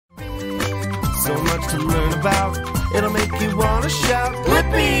So much to learn about, it'll make you want to shout,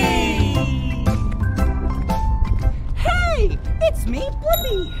 Blippi! Hey, it's me,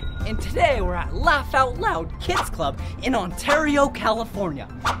 Blippi! And today we're at Laugh Out Loud Kids Club in Ontario, California.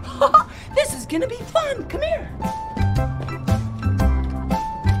 This is gonna be fun, come here.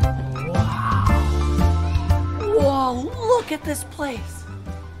 Whoa, look at this place.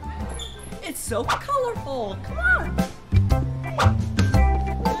 It's so colorful, come on.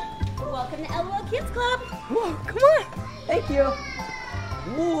 Welcome to LOL Kids Club. Whoa, come on. Thank you.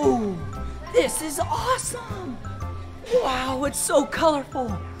 Whoa, this is awesome. Wow, it's so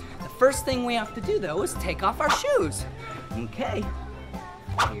colorful. The first thing we have to do though is take off our shoes. Okay,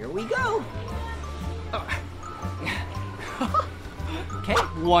 here we go. Okay,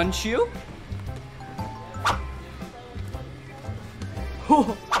 one shoe.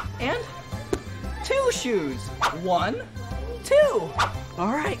 And two shoes. 1, 2.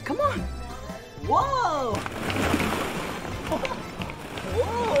 All right, come on. Whoa.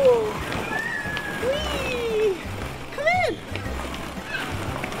 Whoa. Whee. Come in.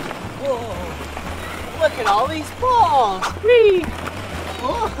 Whoa. Look at all these balls. Whee.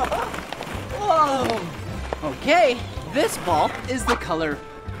 Whoa. Whoa. Okay, this ball is the color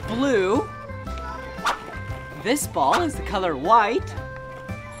blue. This ball is the color white.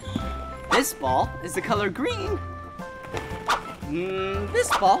 This ball is the color green. This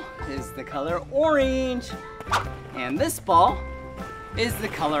ball is the color orange. And this ball is the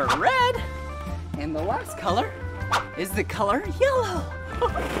color red. And the last color is the color yellow.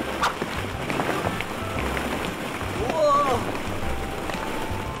 Whoa!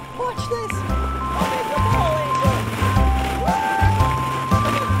 Watch this. I'll make a ball angel.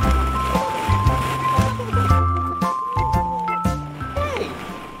 Hey,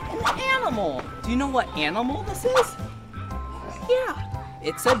 an animal. Do you know what animal this is? Yeah,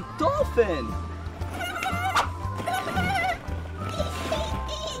 it's a dolphin.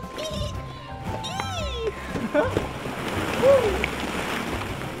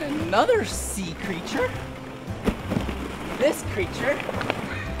 Another sea creature. This creature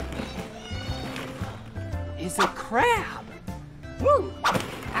is a crab. Woo!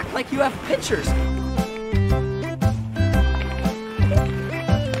 Act like you have pictures.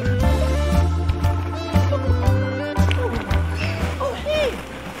 Oh, hey!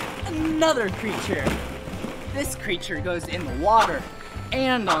 Another creature. This creature goes in the water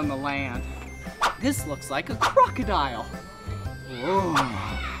and on the land. This looks like a crocodile. Whoa.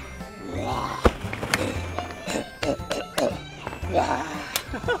 Whoa!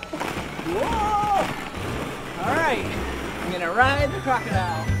 All right, I'm gonna ride the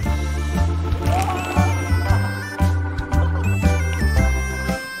crocodile.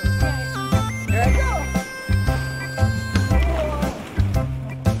 Here I go.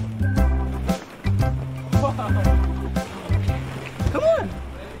 Whoa. Come on.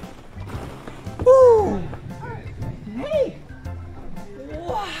 Woo! Hey!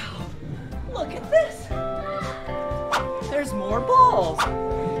 Wow! Look at this! There's more balls!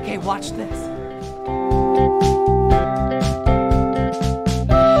 Okay, watch this.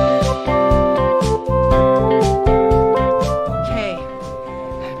 Okay,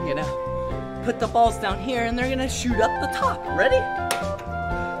 I'm gonna put the balls down here and they're gonna shoot up the top. Ready?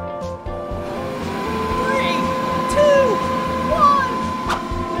 3, 2, 1!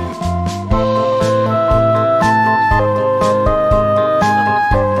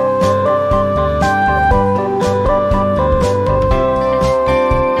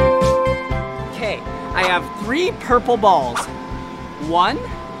 I have 3 purple balls. 1,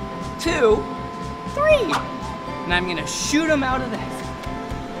 2, 3. And I'm gonna shoot them out of this.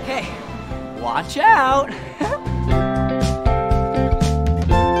 Okay, watch out.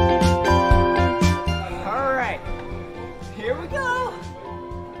 All right, here we go.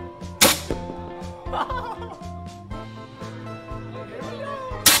 Here we go.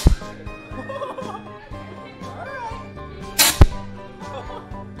 All right.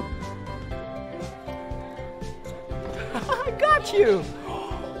 I got you!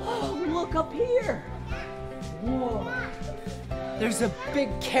 Oh, look up here! Whoa! There's a big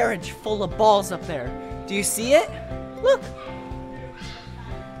carriage full of balls up there. Do you see it? Look!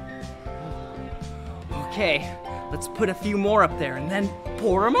 Okay, let's put a few more up there and then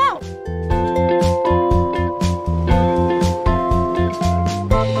pour them out.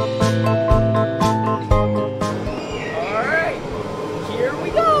 All right, here we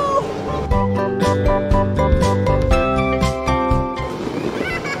go!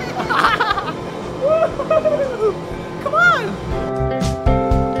 Come on!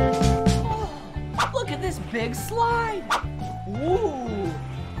 Look at this big slide! Woo!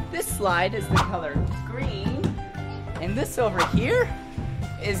 This slide is the color green, and this over here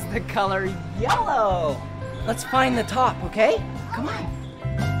is the color yellow. Let's find the top, okay? Come on.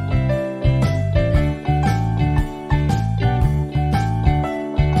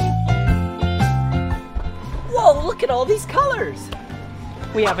 Whoa, look at all these colors.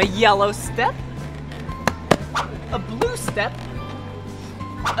 We have a yellow step, a blue step,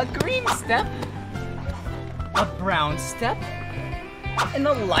 a green step, a brown step, and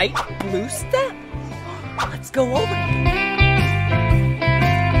a light blue step. Let's go over here.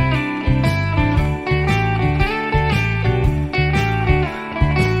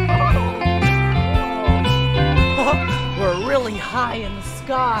 We're really high in the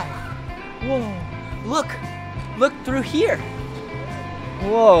sky. Whoa, look through here.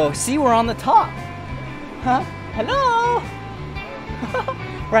 Whoa, see, we're on the top. Huh? Hello?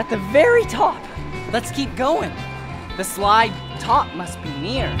 We're at the very top. Let's keep going. The slide top must be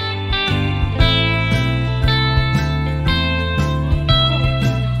near.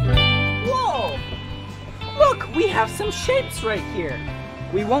 Whoa! Look, we have some shapes right here.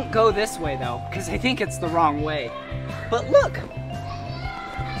 We won't go this way though, because I think it's the wrong way. But look,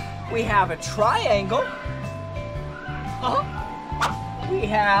 we have a triangle. We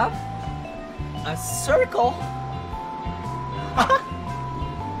have a circle.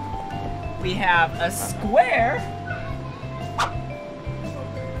 We have a square.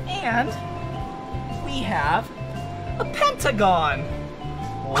 And we have a pentagon.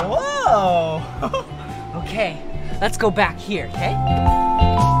 Whoa! Okay, let's go back here, okay?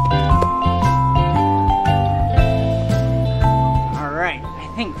 All right,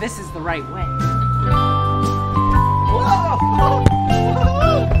 I think this is the right way. Whoa!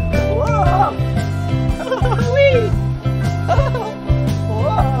 Whoa! Whee!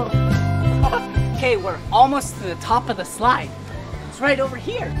 Whoa! Okay, we're almost to the top of the slide. It's right over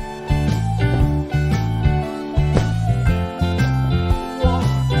here. Whoa!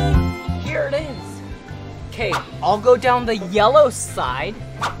 Here it is. Okay, I'll go down the yellow side,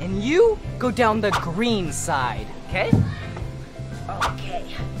 and you go down the green side, okay?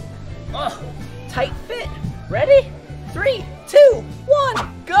 Okay. Oh, tight fit. Ready? 3, 2,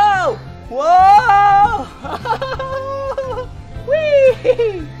 1, go! Whoa!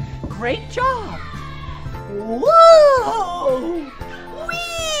 Whee! Great job! Whoa!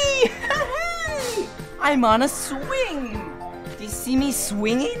 Whee! Hey! I'm on a swing! Do you see me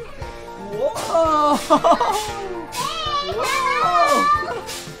swinging? Whoa! Whoa!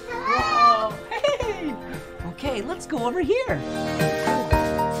 Whoa! Hey! Okay, let's go over here.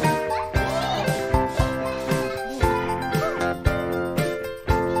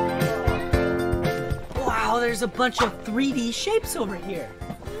 There's a bunch of 3D shapes over here.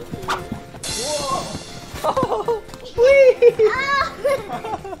 Whoa! Oh, whee!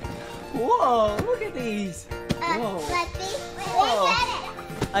 Whoa, look at these. Whoa. Whoa.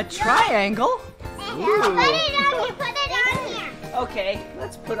 A triangle? Ooh. Put it on here. Okay,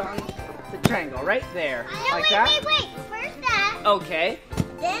 let's put on the triangle right there. Like wait, that? Wait. First that. Okay.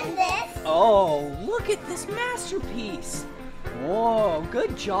 Then this. Oh, look at this masterpiece. Whoa,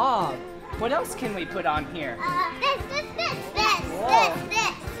 good job. What else can we put on here? This.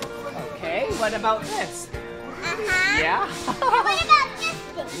 This. Okay, what about this? Yeah? What about this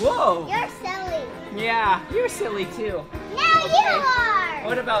thing? Whoa! You're silly. Yeah, you're silly too. Now you are.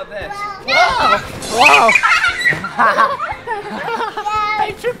 What about this? Well, Whoa!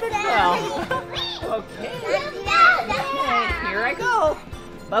 I tripped and fell. Okay. Okay, here I go.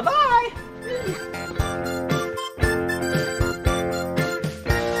 Bye-bye.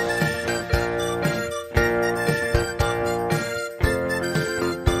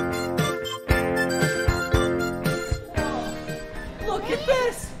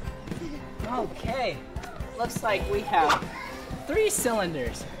 Okay, looks like we have 3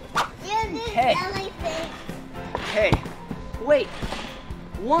 cylinders. Okay. Okay, wait.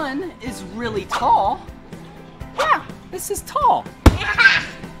 One is really tall. Yeah, this is tall.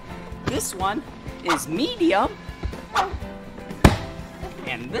 This one is medium.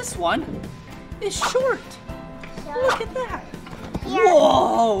 And this one is short. Look at that.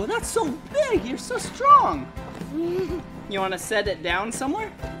 Whoa, that's so big. You're so strong. You want to set it down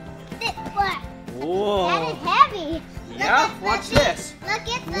somewhere? What? Whoa. That is heavy. Yeah, watch this. Look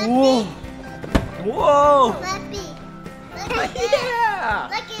at Blippi. Whoa. Whoa. Blippi. Look at this. Yeah.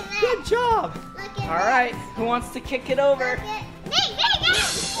 Look at that. Good job. Look at All right, who wants to kick it over? Look at me.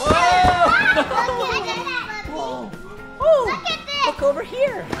 Whoa. Look at that, Blippi. Whoa. Oh, Look at this. look over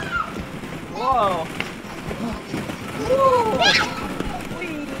here. Whoa. Whoa.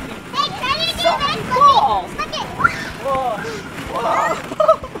 Hey, try to do So this, balls. Blippi. Look at. Whoa. Whoa.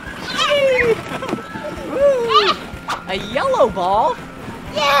 ball.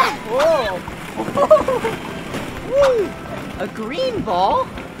 Yeah. Whoa. Woo. A green ball.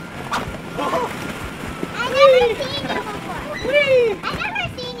 I've never seen you before. Whee. I've never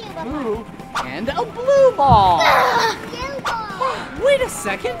seen you before. Ooh. And a blue ball. Blue ball. Wait a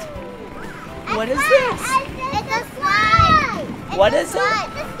second. What is this? It's a slide. What is it?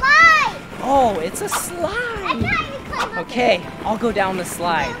 It's a slide. Oh, it's a I slide. can't even climb up. Okay, I'll go down the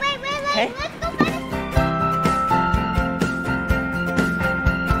slide. Wait. Okay. Let's go find a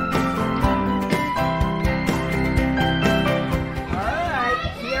Alright,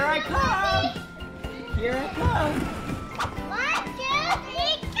 here I come. Here I come. 1, 2,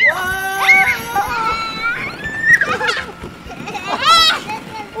 3, go.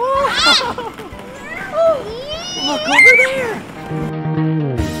 Look over there.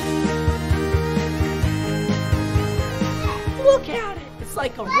 Look at it. It's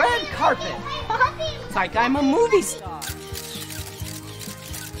like a red carpet. It's like I'm a movie star.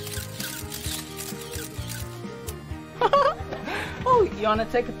 Oh, you want to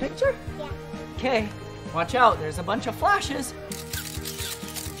take a picture? Yeah. Okay, watch out. There's a bunch of flashes.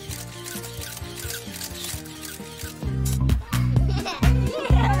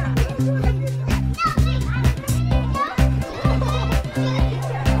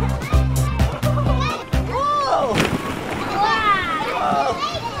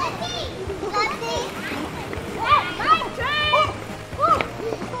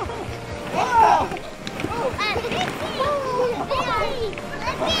 Whoa!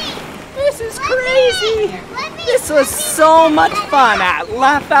 This is crazy! This was so much fun at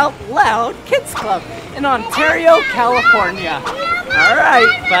Laugh Out Loud Kids Club in Ontario, California. All right,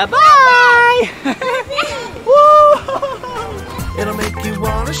 bye-bye! Woo! It'll make you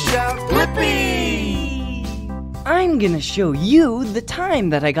wanna shout, Blippi! I'm gonna show you the time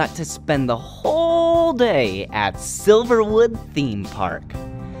that I got to spend the whole day at Silverwood Theme Park.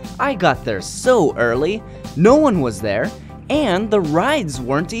 I got there so early, no one was there, and the rides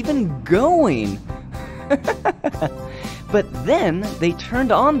weren't even going. But then they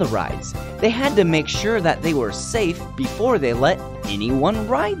turned on the rides. They had to make sure that they were safe before they let anyone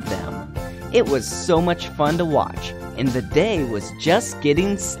ride them. It was so much fun to watch, and the day was just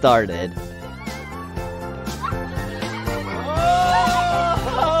getting started.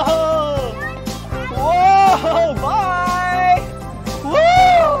 Whoa! Whoa! Bye!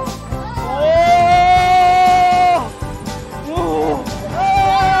 Whoa! Whoa! Whoa!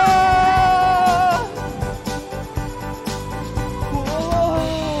 Ah!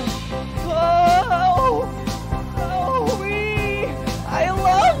 Whoa! Whoa! Oh, wee! I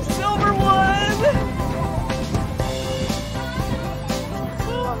love Silverwood!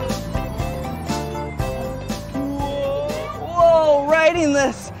 Whoa! Riding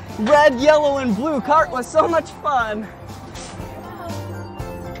this red, yellow, and blue cart was so much fun.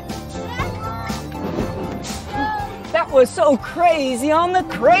 That was so crazy on the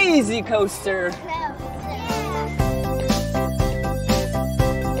crazy coaster.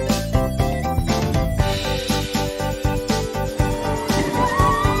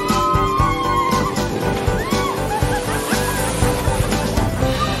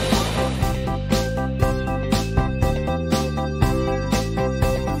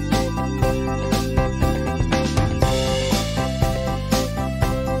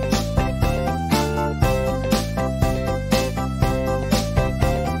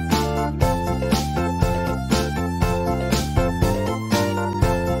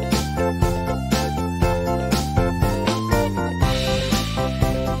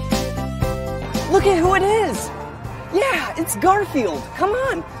 Look at who it is! Yeah, it's Garfield. Come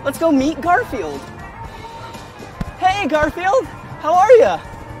on, let's go meet Garfield. Hey, Garfield, how are you?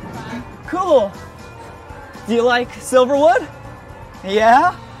 Cool. Do you like Silverwood?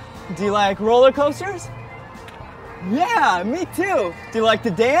 Yeah? Do you like roller coasters? Yeah, me too. Do you like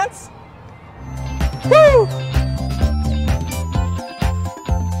to dance? Woo!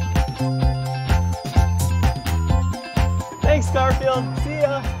 Thanks, Garfield. See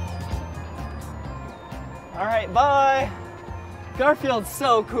ya. All right, bye. Garfield's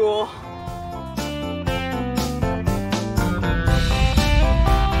so cool.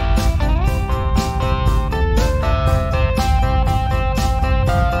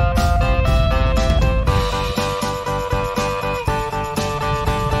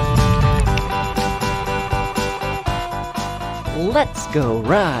 Let's go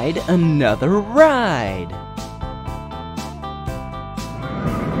ride another ride.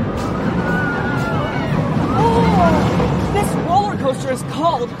 Oh, this roller coaster is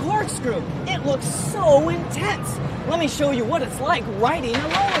called Corkscrew. It looks so intense. Let me show you what it's like riding a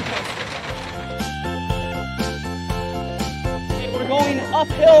roller coaster.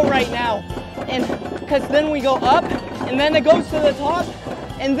 tough hill right now. And because then we go up, and then it goes to the top,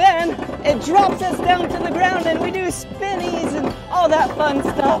 and then it drops us down to the ground, and we do spinnies and all that fun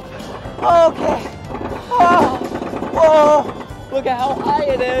stuff. Okay. Oh, whoa, look at how high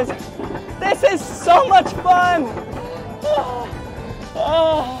it is. This is so much fun.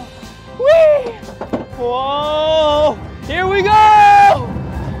 Oh, whee! Whoa! Here we go!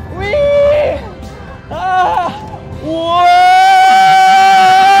 Whee! Whoa! Whoa!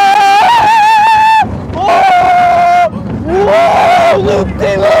 Whoa!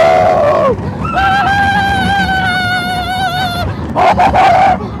 Loop-de-loop!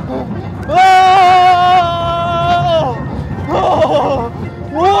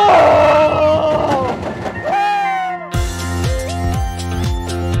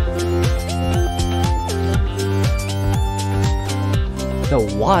 The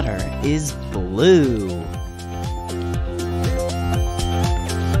water is blue.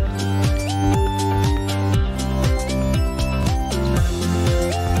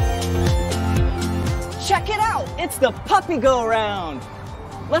 Check it out! It's the puppy go-round.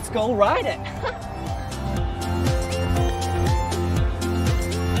 Let's go ride it.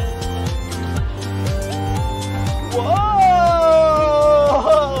 Whoa!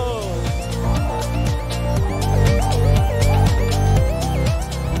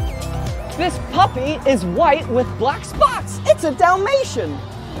 This puppy is white with black spots. It's a Dalmatian.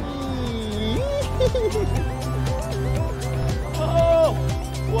 Oh!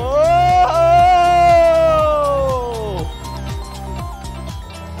 Whoa!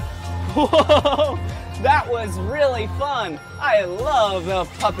 Whoa! That was really fun. I love the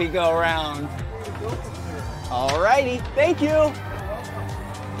puppy go-round. Alrighty, thank you.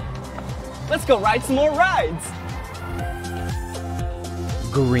 Let's go ride some more rides.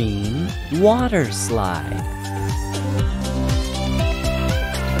 Green water slide.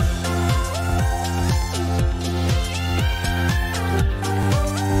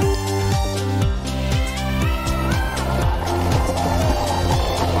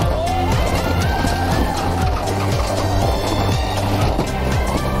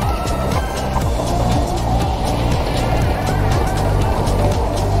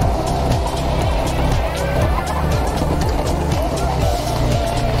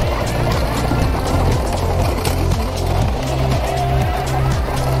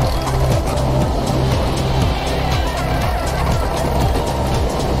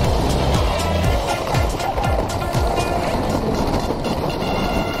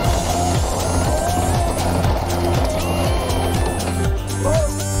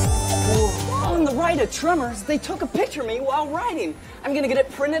 Tremors, they took a picture of me while riding. I'm gonna get it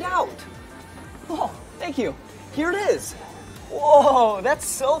printed out. Oh, thank you. Here it is. Whoa, that's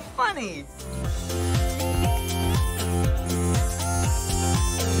so funny.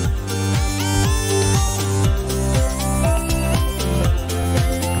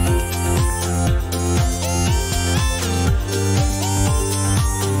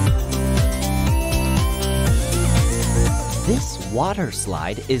 This water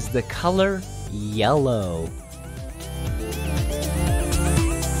slide is the color yellow.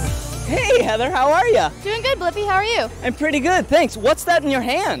 Hey Heather, how are ya? Doing good, Blippi. How are you? I'm pretty good, thanks. What's that in your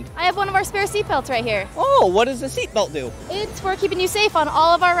hand? I have one of our spare seatbelts right here. Oh, what does the seatbelt do? It's for keeping you safe on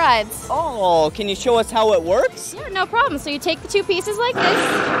all of our rides. Oh, can you show us how it works? Yeah, no problem. So you take the two pieces like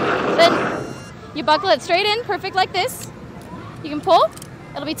this, then you buckle it straight in, perfect like this. You can pull,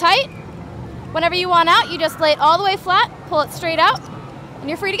 it'll be tight. Whenever you want out, you just lay it all the way flat, pull it straight out, and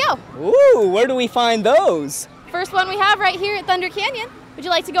you're free to go. Ooh, where do we find those? First one we have right here at Thunder Canyon. Would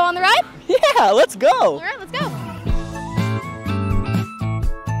you like to go on the ride? Yeah, let's go. All right, let's go.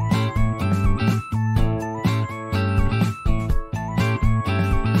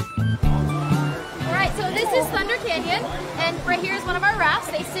 All right, so this is Thunder Canyon, and right here is one of our rafts.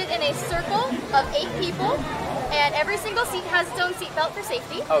 They sit in a circle of 8 people, and every single seat has its own seatbelt for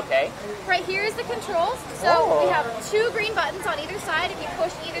safety. Okay. Right here is the controls. So we have 2 green buttons on either side. If you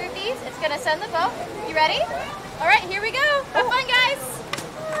push either of these, it's gonna send the boat. You ready? All right, here we go. Have fun, guys.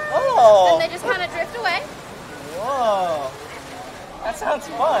 Oh. Then they just kind of drift away. Whoa. That sounds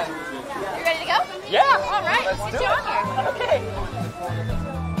fun. You ready to go? Yeah. All right, let's get you on here. Okay.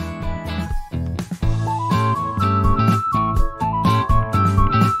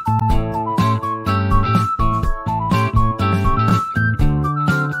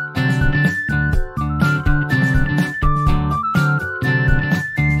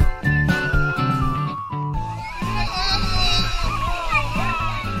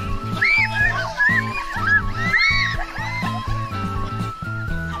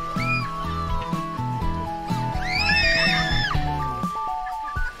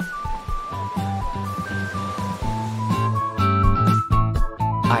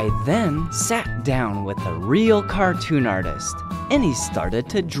 I then sat down with a real cartoon artist, and he started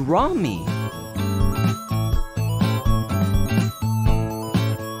to draw me.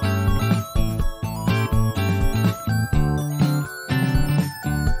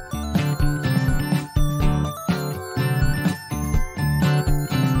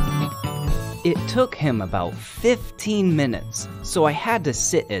 It took him about 15 minutes, so I had to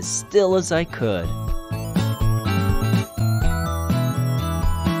sit as still as I could.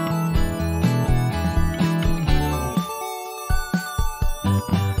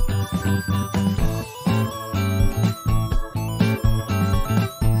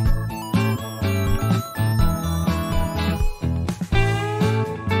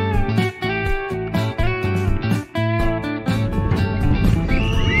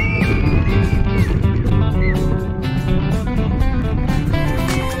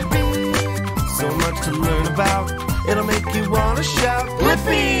 It'll make you wanna shout,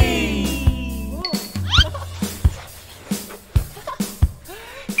 Blippi!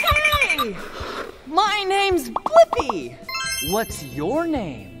 Hey! My name's Blippi! What's your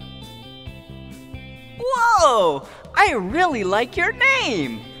name? Whoa! I really like your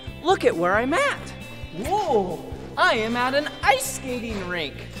name! Look at where I'm at! Whoa! I am at an ice skating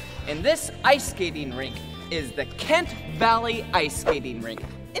rink! And this ice skating rink is the Kent Valley Ice Skating Rink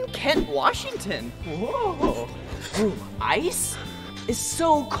in Kent, Washington. Whoa! Ooh, ice is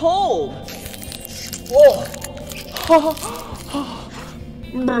so cold. Whoa!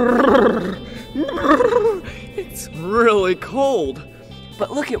 It's really cold.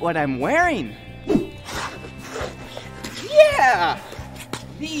 But look at what I'm wearing. Yeah!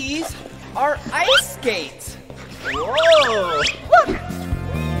 These are ice skates. Whoa! Look!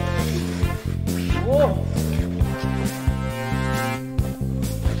 Whoa!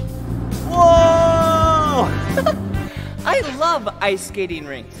 Whoa! I love ice skating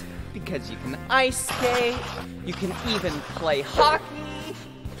rinks because you can ice skate, you can even play hockey.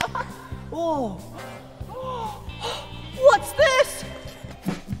 Whoa! What's this?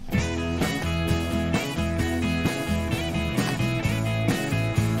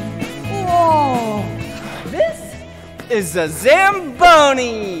 Whoa! This is a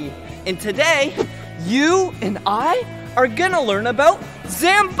Zamboni! And today, you and I are gonna learn about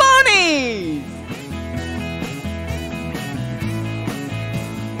Zambonis!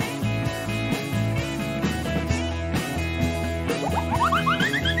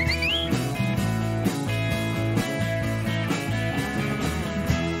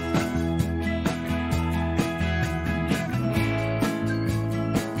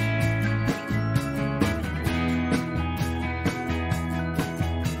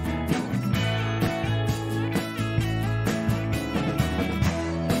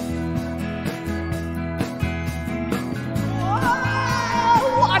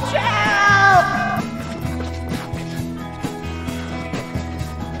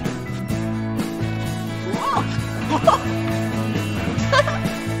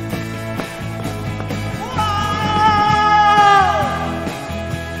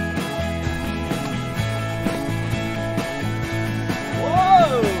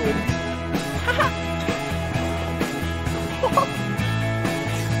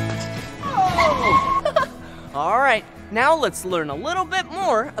 All right, now let's learn a little bit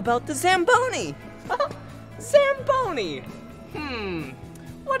more about the Zamboni. Zamboni.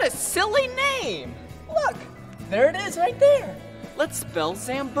 What a silly name. Look, there it is right there. Let's spell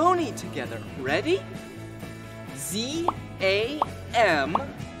Zamboni together. Ready? Z-A-M-B-O-N-I.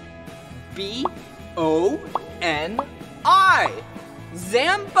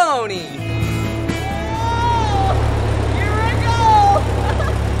 Zamboni. Whoa! Here I go!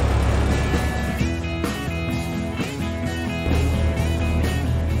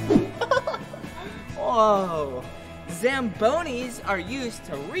 Whoa! Zambonis are used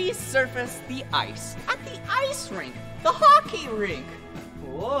to resurface the ice at the ice rink, the hockey rink.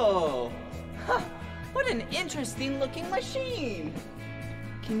 Whoa! What an interesting looking machine.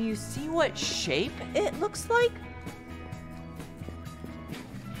 Can you see what shape it looks like?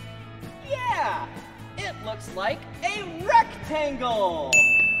 Yeah! It looks like a rectangle!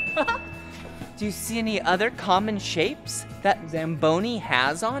 Do you see any other common shapes that Zamboni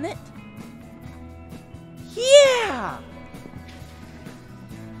has on it? Yeah!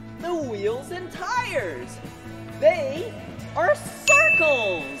 The wheels and tires. They are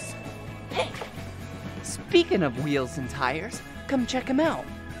circles. Hey, speaking of wheels and tires, come check them out.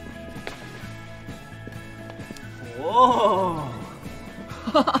 Whoa!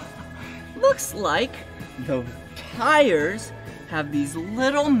 Looks like the tires have these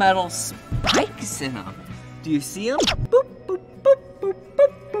little metal spikes in them. Do you see them? Boop, boop, boop, boop,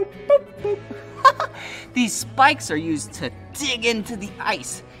 boop. These spikes are used to dig into the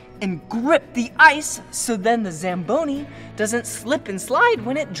ice and grip the ice so then the Zamboni doesn't slip and slide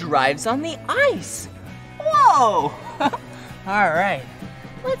when it drives on the ice. Whoa! All right,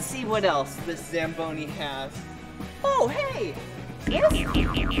 let's see what else this Zamboni has. Oh, hey! This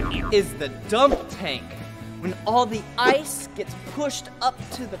is the dump tank. When all the ice gets pushed up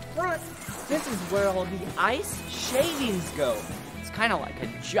to the front, this is where all the ice shavings go. It's kind of like a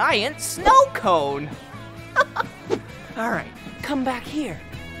giant snow cone. All right, come back here.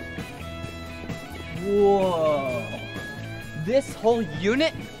 Whoa. This whole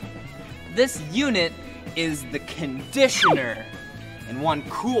unit, this unit is the conditioner. And one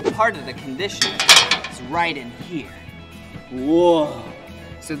cool part of the conditioner is right in here. Whoa.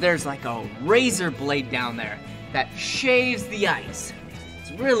 So there's like a razor blade down there that shaves the ice.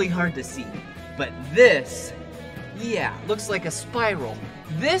 It's really hard to see, but this, yeah, looks like a spiral.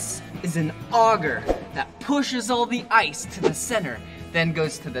 This is an auger that pushes all the ice to the center, then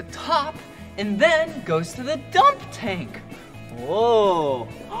goes to the top, and then goes to the dump tank. Whoa.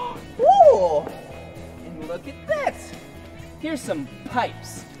 Whoa. And look at this. Here's some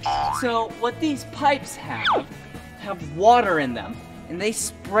pipes. So what these pipes have water in them, and they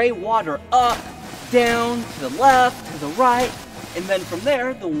spray water up, down, to the left, to the right, and then from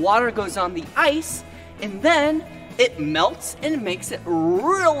there, the water goes on the ice, and then it melts and makes it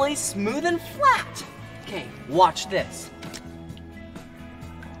really smooth and flat. Okay, watch this.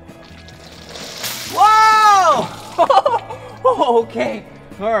 Whoa! Okay,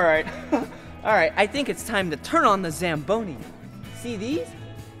 all right. All right, I think it's time to turn on the Zamboni. See these?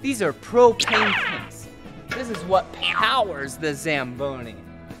 These are propane tanks. This is what powers the Zamboni.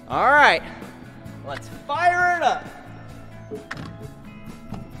 All right, let's fire it up.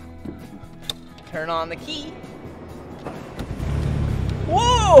 Turn on the key.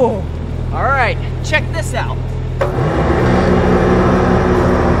 Whoa! All right, check this out.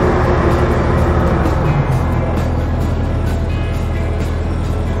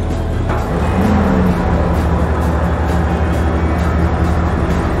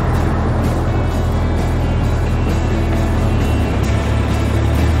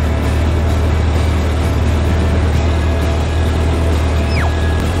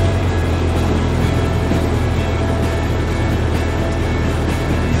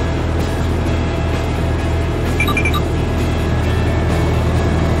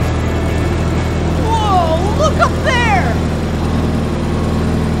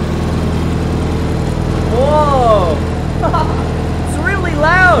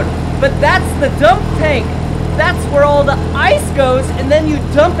 But that's the dump tank. That's where all the ice goes, and then you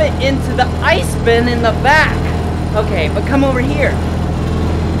dump it into the ice bin in the back. Okay, but come over here.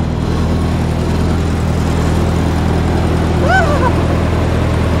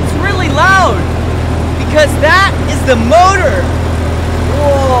 It's really loud because that is the motor.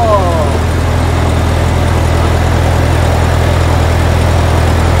 Whoa.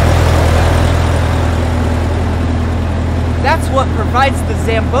 That's what provides the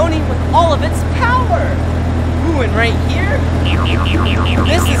Zamboni with all of its power. Ooh, and right here,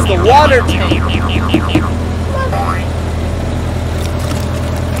 this is the water tank.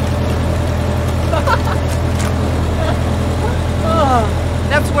 Oh,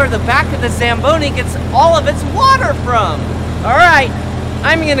 that's where the back of the Zamboni gets all of its water from. All right,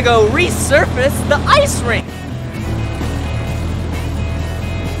 I'm gonna go resurface the ice rink.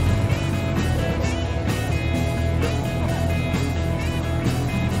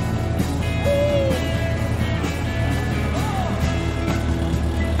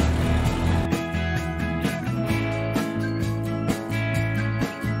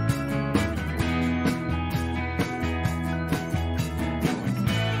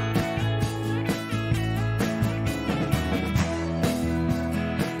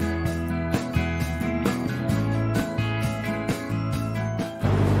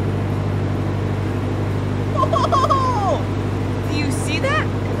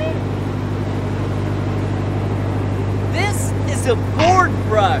 A board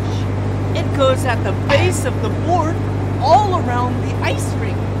brush. It goes at the base of the board all around the ice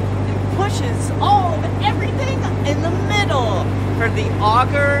rink and pushes all of everything in the middle for the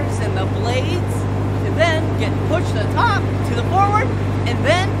augers and the blades to then get pushed to the top, to the forward, and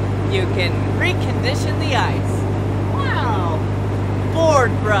then you can recondition the ice. Wow!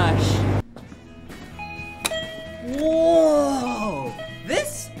 Board brush. Whoa!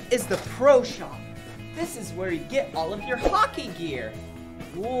 This is the pro shop. This is where you get all of your hockey gear.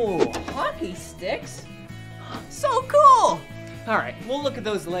 Whoa, hockey sticks? So cool! All right, we'll look at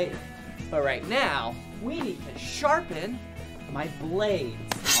those later. But right now, we need to sharpen my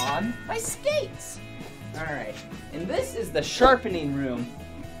blades on my skates. All right, and this is the sharpening room.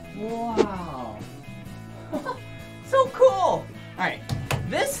 Wow. So cool. All right,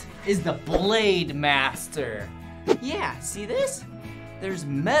 this is the blade master. Yeah, see this? There's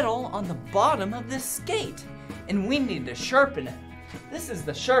metal on the bottom of this skate, and we need to sharpen it. This is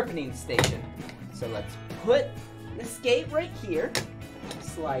the sharpening station. So let's put the skate right here.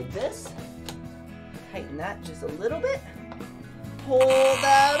 Slide this. Tighten that just a little bit. Pull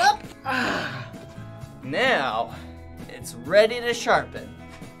that up. Now, it's ready to sharpen.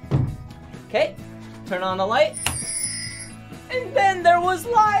 Okay, turn on the light. And then there was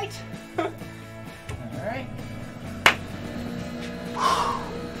light. All right.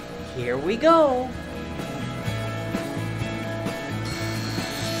 Here we go.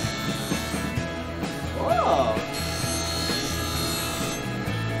 Whoa.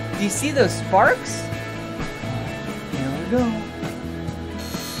 Do you see those sparks? Here we go.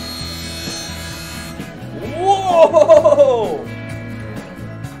 Whoa!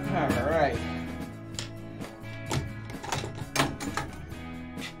 All right.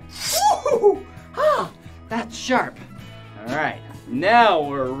 Woo! Ah, that's sharp. All right, now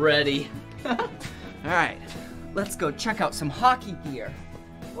we're ready. All right, let's go check out some hockey gear.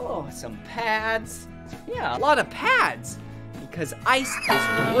 Oh, some pads. Yeah, a lot of pads because ice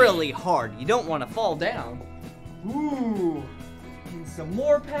is really hard. You don't want to fall down. Ooh, and some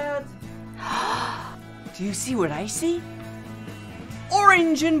more pads. Do you see what I see?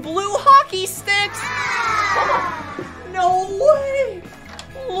 Orange and blue hockey sticks! No way!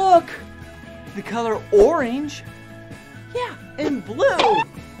 Look, the color orange. Yeah, and blue.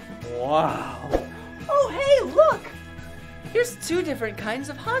 Wow. Oh, hey, look. Here's two different kinds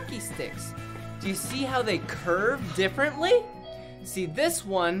of hockey sticks. Do you see how they curve differently? See, this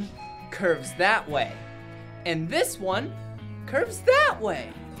one curves that way, and this one curves that way.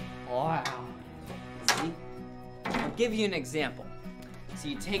 Wow. See? I'll give you an example. So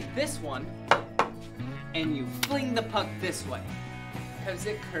you take this one, and you fling the puck this way, because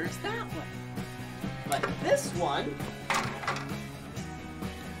it curves that way. But this one,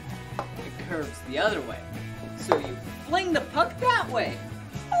 it curves the other way. So you fling the puck that way.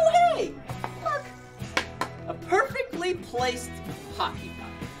 Oh, hey, look, a perfectly placed hockey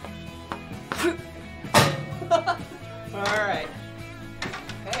puck. All right,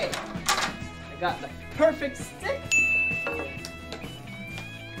 hey, I got the perfect stick. I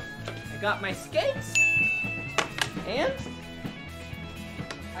got my skates, and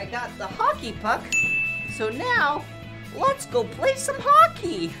I got the hockey puck. So now, let's go play some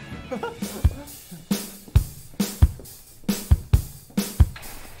hockey.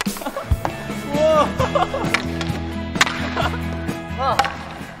 Whoa! Oh,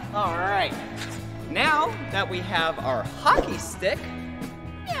 all right. Now that we have our hockey stick,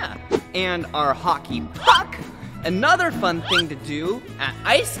 yeah, and our hockey puck, another fun thing to do at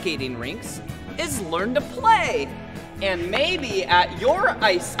ice skating rinks is learn to play. And maybe at your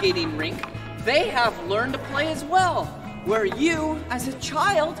ice skating rink, they have learn to play as well, where you, as a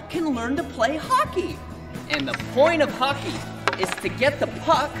child, can learn to play hockey. And the point of hockey is to get the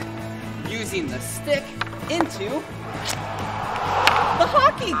puck using the stick into the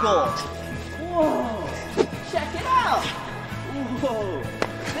hockey goal. Whoa, check it out. Whoa,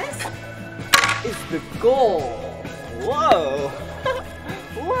 this is the goal. Whoa,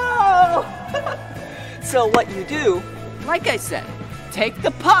 whoa. So what you do, like I said, take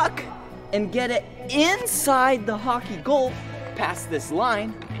the puck and get it inside the hockey goal past this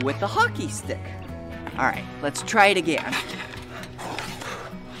line with the hockey stick. All right, let's try it again.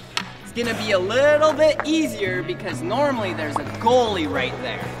 It's gonna be a little bit easier because normally there's a goalie right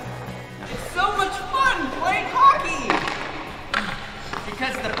there. It's so much fun playing hockey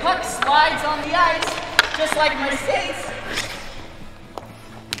because the puck slides on the ice just like my skates.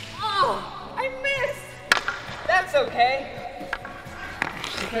 Oh, I missed. That's okay.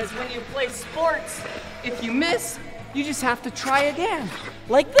 Because when you play sports, if you miss, you just have to try again,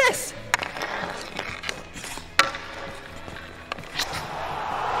 like this.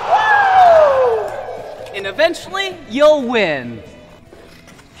 Woo! And eventually, you'll win.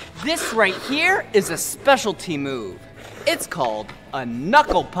 This right here is a specialty move. It's called a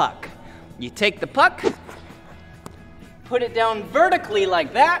knuckle puck. You take the puck, put it down vertically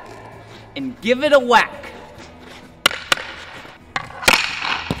like that, and give it a whack.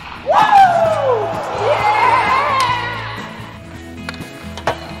 Woo! Yeah!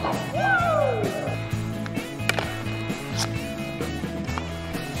 Woo!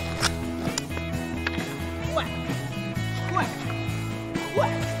 Whack! Whack!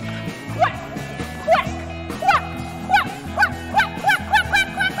 Whack! Whack! Whack! Whack! Whack! Whack! Whack! Whack! Whack! Whack!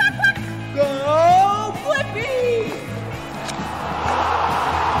 Whack! Go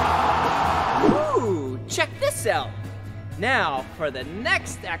yourself. Now, for the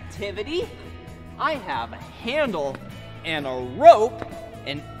next activity, I have a handle and a rope,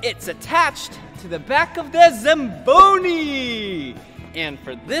 and it's attached to the back of the Zamboni. And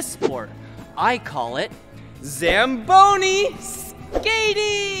for this sport, I call it Zamboni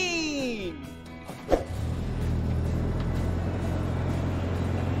skating.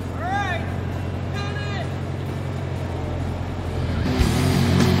 All right, hit it.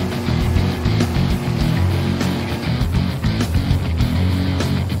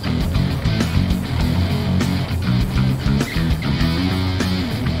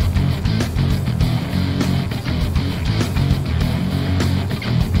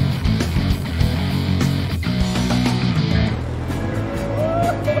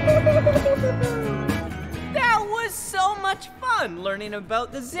 That was so much fun learning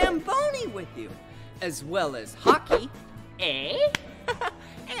about the Zamboni with you, as well as hockey, and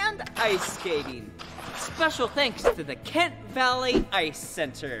ice skating. Special thanks to the Kent Valley Ice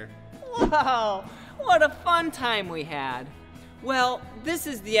Center. Wow, what a fun time we had. Well, this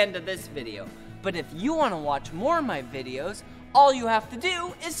is the end of this video, but if you want to watch more of my videos, all you have to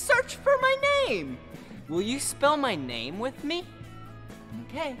do is search for my name. Will you spell my name with me?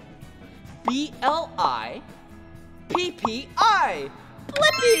 Okay. B-L-I-P-P-I.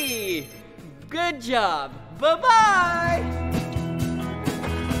 Blippi! Good job. Bye-bye!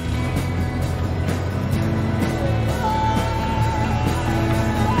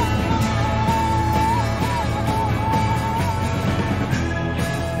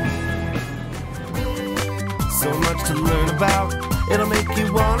 So much to learn about, it'll make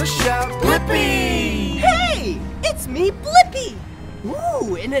you wanna shout, Blippi! Hey! It's me, Blippi!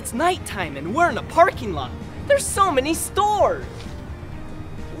 Ooh, and it's nighttime and we're in a parking lot. There's so many stores.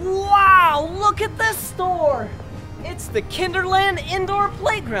 Wow, look at this store. It's the Kinderland Indoor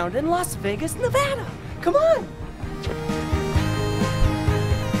Playground in Las Vegas, Nevada. Come on.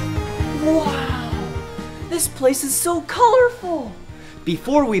 Wow, this place is so colorful.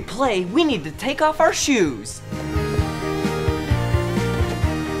 Before we play, we need to take off our shoes.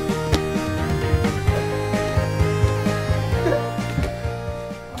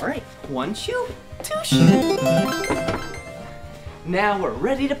 All right, one shoe, two shoes. Now we're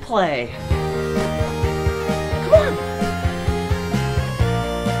ready to play. Come on.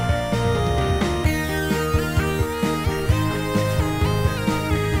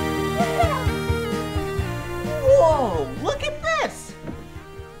 Whoa, look at this.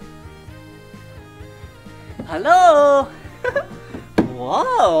 Hello.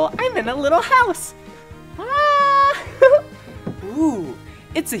 Whoa, I'm in a little house. Ah. Ooh,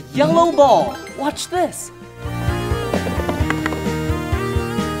 it's a yellow ball. Watch this.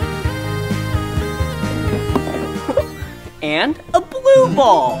 And a blue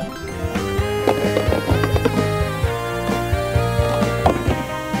ball.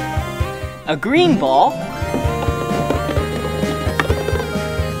 A green ball.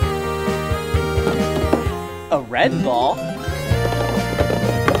 A red ball.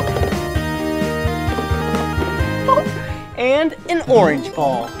 And an orange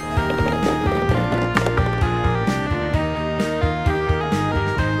ball.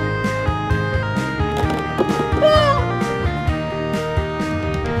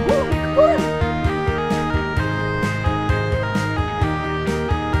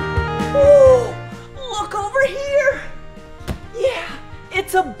 Look over here! Yeah,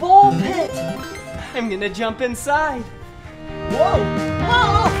 it's a ball pit! I'm gonna jump inside. Whoa!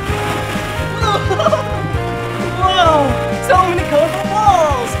 Whoa! Whoa! So many colorful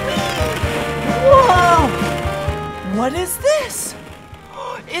balls! Whoa! What is this?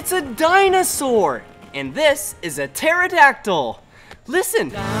 It's a dinosaur! And this is a pterodactyl. Listen!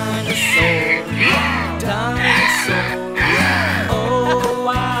 Dinosaur, dinosaur.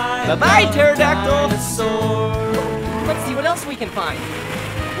 Bye-bye, pterodactyl! Let's see what else we can find.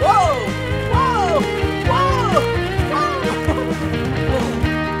 Whoa! Whoa! Whoa!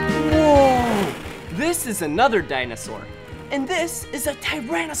 Whoa! This is another dinosaur. And this is a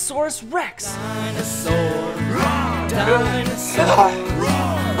Tyrannosaurus Rex. Dinosaur! Dinosaur!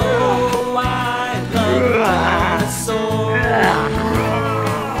 Oh, I love dinosaurs!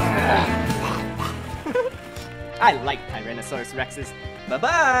 I like Tyrannosaurus Rexes.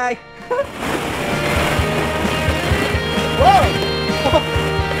 Bye-bye! Whoa!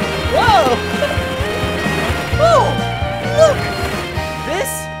 Whoa! Oh! Look!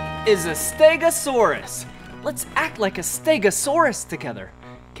 This is a Stegosaurus. Let's act like a Stegosaurus together.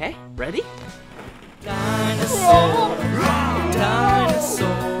 Okay, ready? Dinosaur! Dinosaur!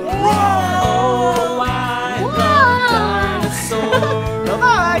 Oh, I love dinosaurs!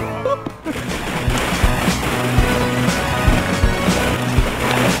 Bye-bye!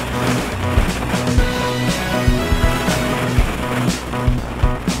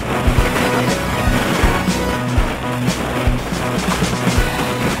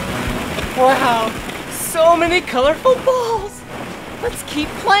 Wow, so many colorful balls. Let's keep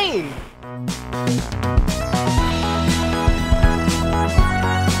playing.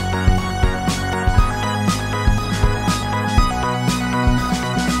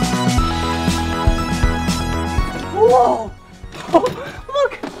 Whoa!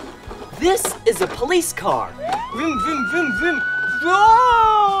 Look! This is a police car. Vroom, vroom, vroom, vroom.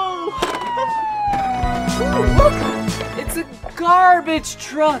 Whoa! Ooh, look! It's a garbage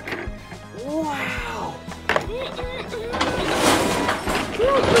truck. Wow!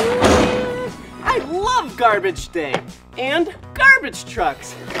 I love garbage day and garbage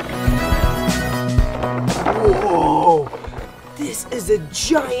trucks. Whoa! This is a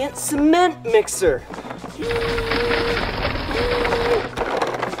giant cement mixer.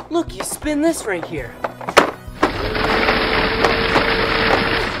 Look, you spin this right here.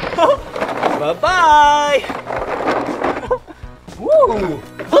 Bye-bye. Woo!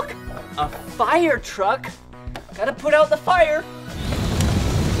 Look, a fire truck. Gotta put out the fire.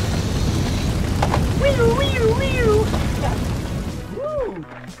 Wee-oo, wee-oo, wee-oo. Woo!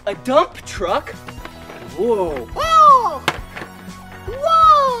 A dump truck. Whoa! Whoa!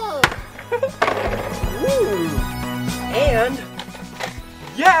 Whoa! Woo! And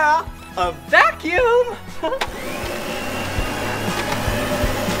yeah, a vacuum.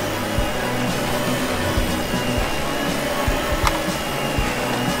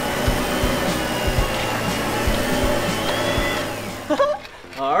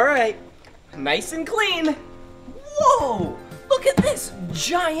 All right, nice and clean. Whoa, look at this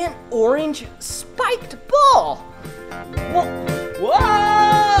giant orange spiked ball. Whoa,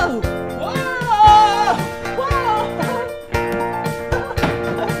 whoa, whoa, whoa.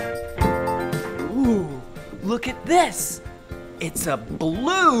 Ooh, look at this. It's a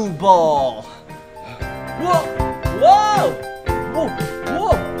blue ball. Whoa, whoa, whoa,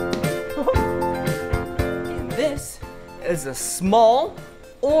 whoa. And this is a small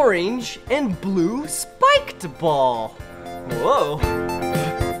orange and blue spiked ball. Whoa.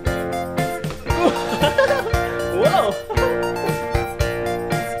 Whoa.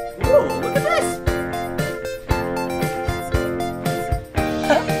 Whoa, look at this.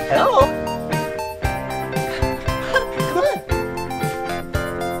 Hello. Come on.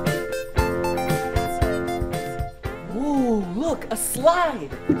 Whoa, look, a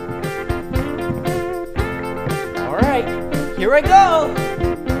slide. All right, here I go.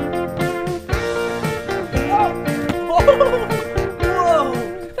 Whoa!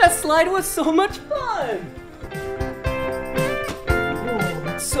 That slide was so much fun! Whoa,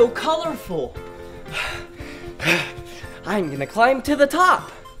 it's so colorful. I'm gonna climb to the top.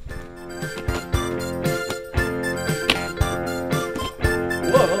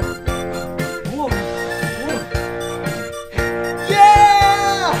 Whoa! Whoa! Whoa!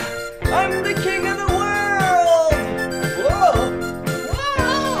 Yeah! I'm the king of the world! Whoa!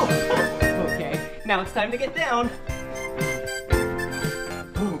 Whoa! Okay, now it's time to get down.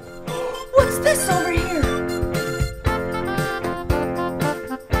 What's this over here?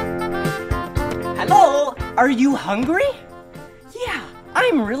 Hello, are you hungry? Yeah,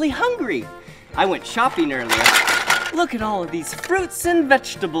 I'm really hungry. I went shopping earlier. Look at all of these fruits and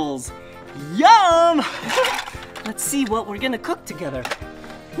vegetables. Yum! Let's see what we're gonna cook together.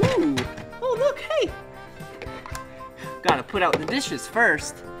 Ooh. Oh, look, hey. Gotta put out the dishes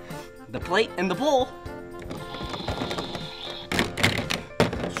first. The plate and the bowl.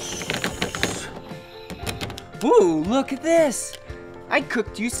 Ooh, look at this. I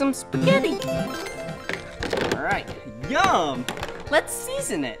cooked you some spaghetti. All right, yum. Let's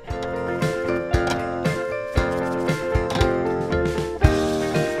season it.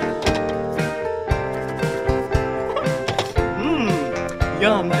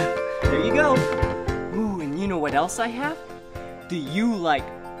 Yum. There you go. Ooh, and you know what else I have? Do you like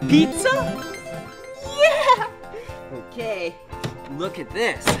pizza? Yeah! Okay, look at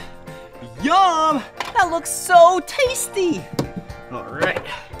this. Yum! That looks so tasty! All right,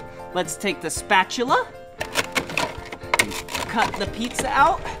 let's take the spatula and cut the pizza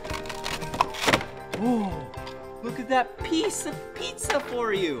out. Ooh, look at that piece of pizza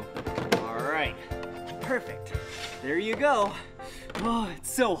for you. All right, perfect. There you go. Oh,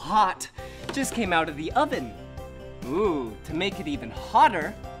 it's so hot. Just came out of the oven. Ooh, to make it even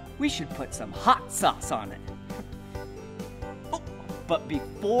hotter, we should put some hot sauce on it. Oh, but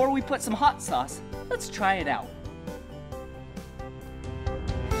before we put some hot sauce, let's try it out.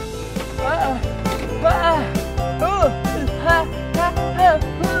 Lord, this helps.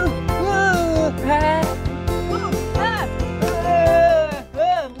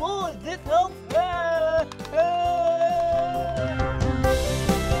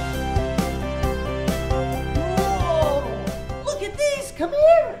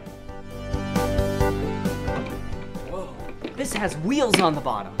 has wheels on the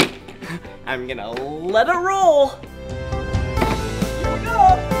bottom. I'm gonna let it roll. Here we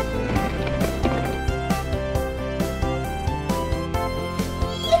go.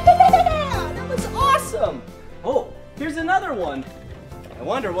 Yeah, that was awesome. Oh, here's another one. I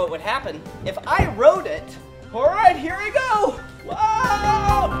wonder what would happen if I rode it. All right, here we go.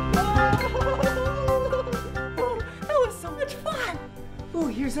 Wow! That was so much fun. Oh,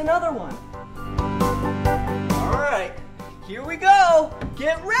 here's another one. All right, here we go.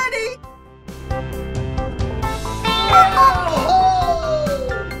 Get ready.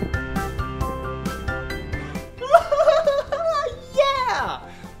 Yeah!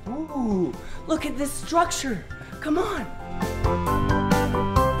 Ooh, look at this structure. Come on.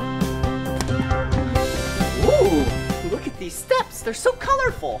 Ooh, look at these steps. They're so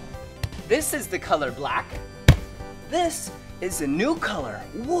colorful. This is the color black. This is a new color.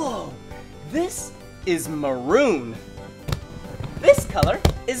 Whoa, this is maroon. This color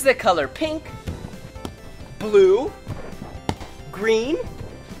is the color pink, blue, green,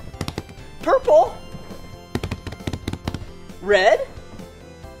 purple, red,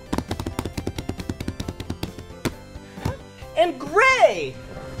 and gray.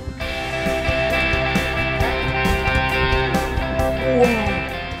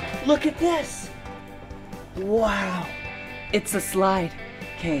 Whoa, look at this. Wow, it's a slide.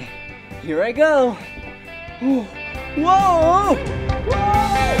 Okay, here I go. Whoa, whoa, whoa.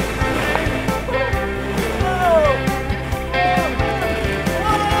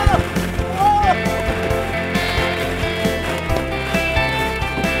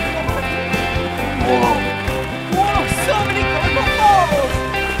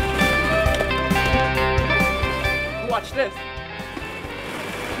 Watch this.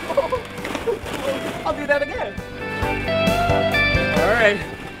 I'll do that again. All right,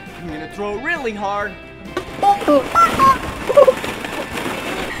 I'm gonna throw really hard.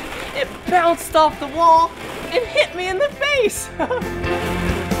 It bounced off the wall and hit me in the face. Whoa!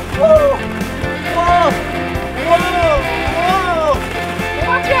 Whoa! Whoa! Whoa!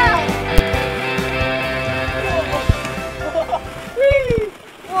 Watch out! Whoa!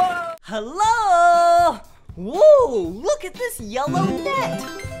 Whoa! Hello! Whoa! Look at this yellow net!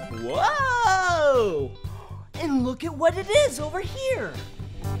 Whoa! And look at what it is over here!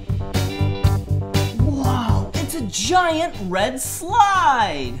 Wow! It's a giant red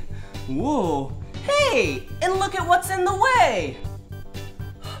slide! Whoa! Hey! And look at what's in the way!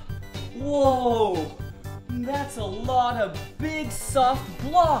 Whoa! That's a lot of big soft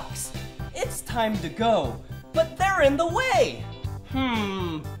blocks! It's time to go, but they're in the way!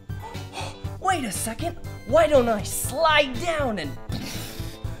 Wait a second! Why don't I slide down and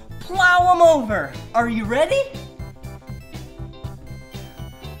plow them over? Are you ready?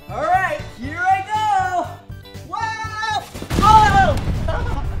 All right, here I go! Wow! Oh!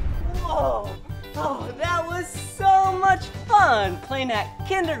 Whoa! Oh, that was so much fun playing at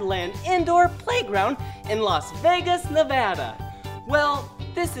Kinderland Indoor Playground in Las Vegas, Nevada. Well,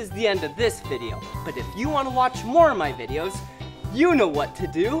 this is the end of this video, but if you want to watch more of my videos, you know what to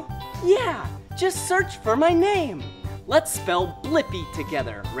do. Yeah, just search for my name. Let's spell Blippi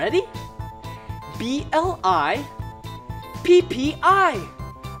together. Ready? B-L-I-P-P-I.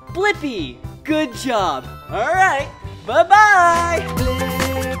 Blippi. Good job. All right. Bye-bye.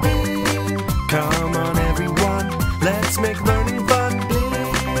 Blippi, come on everyone, let's make learning fun.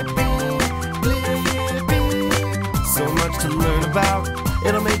 Blippi, Blippi, so much to learn about,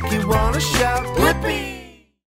 it'll make